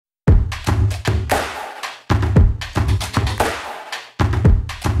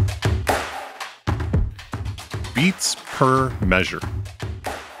beats per measure.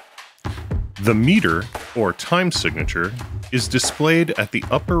 The meter, or time signature, is displayed at the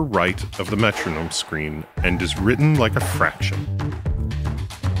upper right of the metronome screen and is written like a fraction.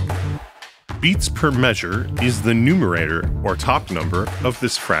 Beats per measure is the numerator, or top number, of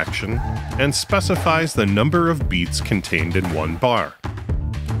this fraction and specifies the number of beats contained in one bar.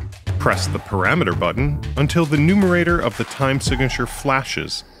 Press the parameter button until the numerator of the time signature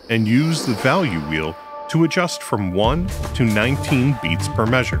flashes and use the value wheel to adjust from 1 to 19 beats per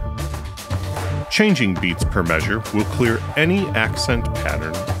measure. Changing beats per measure will clear any accent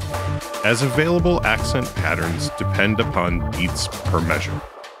pattern, as available accent patterns depend upon beats per measure.